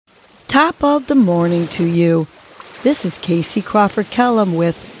Top of the morning to you. This is Casey Crawford Kellum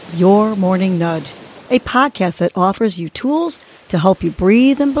with Your Morning Nudge, a podcast that offers you tools to help you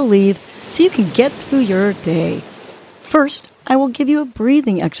breathe and believe so you can get through your day. First, I will give you a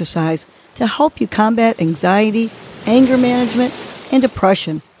breathing exercise to help you combat anxiety, anger management, and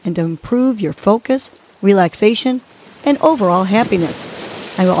depression, and to improve your focus, relaxation, and overall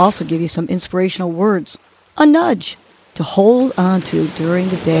happiness. I will also give you some inspirational words, a nudge, to hold on to during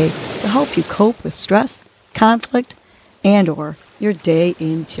the day to help you cope with stress, conflict, and or your day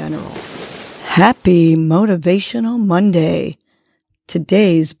in general. Happy Motivational Monday.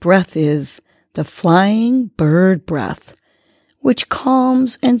 Today's breath is the flying bird breath, which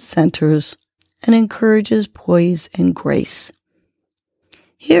calms and centers and encourages poise and grace.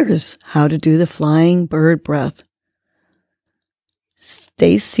 Here's how to do the flying bird breath.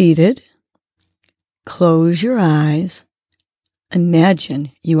 Stay seated. Close your eyes.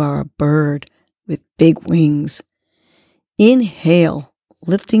 Imagine you are a bird with big wings. Inhale,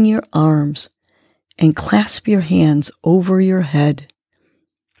 lifting your arms, and clasp your hands over your head.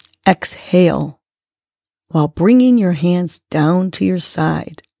 Exhale, while bringing your hands down to your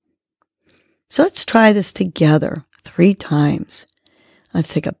side. So let's try this together 3 times.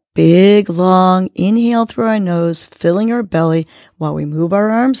 Let's take a big, long inhale through our nose, filling our belly while we move our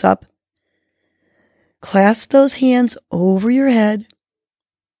arms up. Clasp those hands over your head.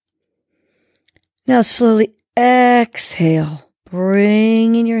 Now slowly exhale,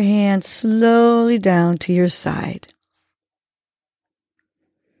 bringing your hands slowly down to your side.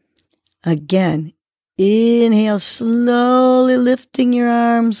 Again, inhale, slowly lifting your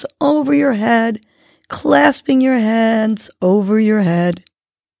arms over your head, clasping your hands over your head.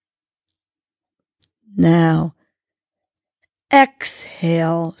 Now,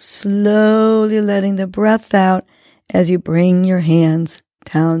 exhale, slowly letting the breath out as you bring your hands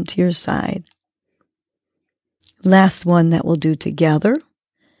down to your side. Last one that we'll do together.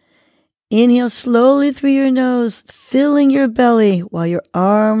 Inhale slowly through your nose, filling your belly while your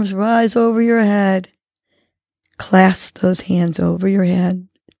arms rise over your head. Clasp those hands over your head.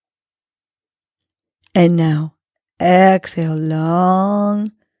 And now, exhale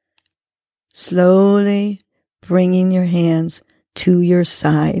long, slowly bringing your hands to your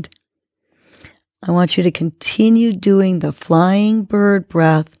side. I want you to continue doing the flying bird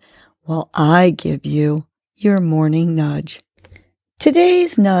breath while I give you your morning nudge.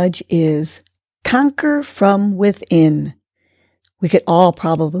 Today's nudge is conquer from within. We could all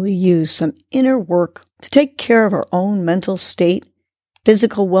probably use some inner work to take care of our own mental state,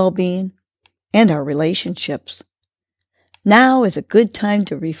 physical well-being, and our relationships. Now is a good time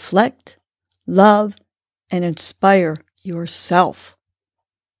to reflect, love, and inspire yourself.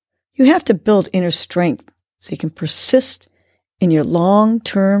 You have to build inner strength so you can persist in your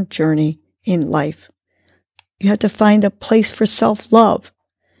long-term journey in life. You have to find a place for self-love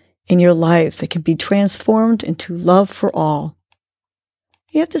in your lives that can be transformed into love for all.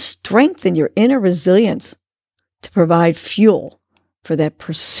 You have to strengthen your inner resilience to provide fuel for that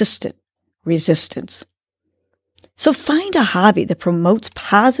persistent resistance. So find a hobby that promotes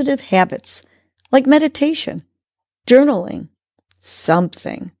positive habits like meditation, journaling,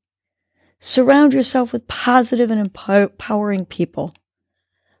 something. Surround yourself with positive and empowering people.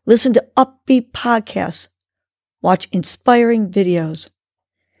 Listen to upbeat podcasts. Watch inspiring videos.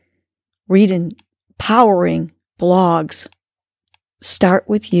 Read empowering blogs. Start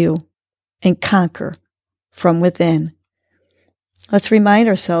with you and conquer from within. Let's remind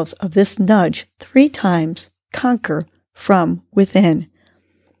ourselves of this nudge 3 times. Conquer from within.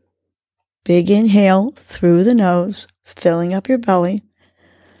 Big inhale through the nose, filling up your belly.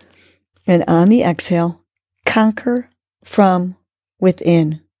 And on the exhale, conquer from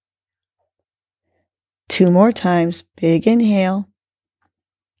within. 2 more times, big inhale,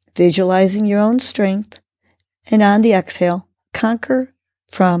 visualizing your own strength. And on the exhale, conquer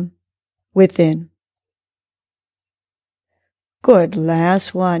from within. Good,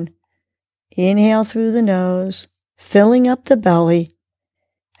 last one. Inhale through the nose, filling up the belly.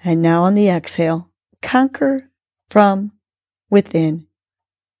 And now on the exhale, conquer from within.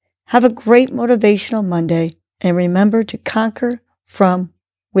 Have a great motivational Monday, and remember to conquer from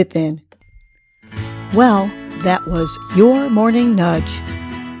within. Well, that was your morning nudge.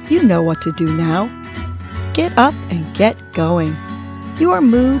 You know what to do now. Get up and get going. Your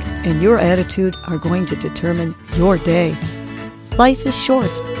mood and your attitude are going to determine your day. Life is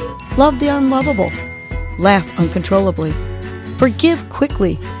short. Love the unlovable. Laugh uncontrollably. Forgive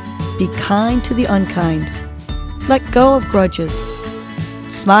quickly. Be kind to the unkind. Let go of grudges.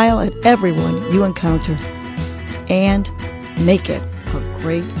 Smile at everyone you encounter. And make it a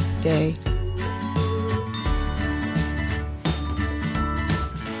great day.